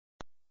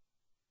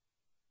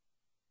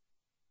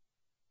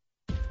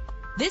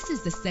This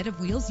is the set of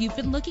wheels you've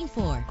been looking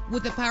for,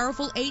 with a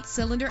powerful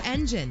 8-cylinder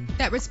engine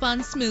that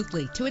responds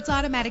smoothly to its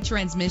automatic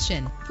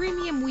transmission.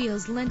 Premium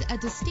wheels lend a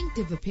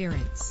distinctive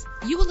appearance.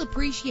 You will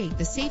appreciate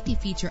the safety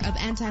feature of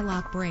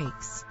anti-lock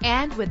brakes.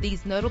 And with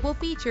these notable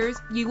features,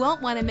 you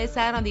won't want to miss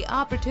out on the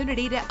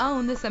opportunity to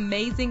own this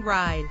amazing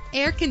ride.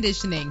 Air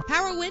conditioning,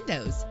 power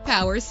windows,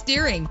 power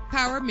steering,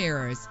 power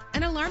mirrors,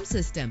 an alarm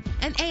system,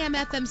 an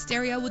AM/FM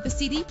stereo with a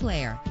CD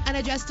player, an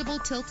adjustable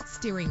tilt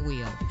steering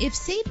wheel. If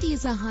safety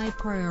is a high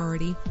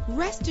priority,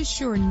 rest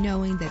assured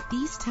knowing that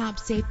these top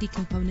safety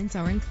components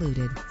are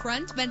included: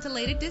 front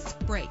ventilated disc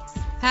brakes,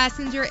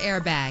 passenger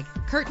airbag,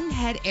 curtain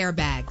head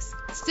airbags,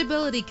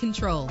 stability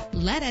control.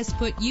 Let us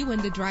put you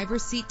in the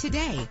driver's seat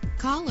today.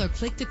 Call or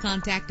click to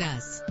contact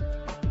us.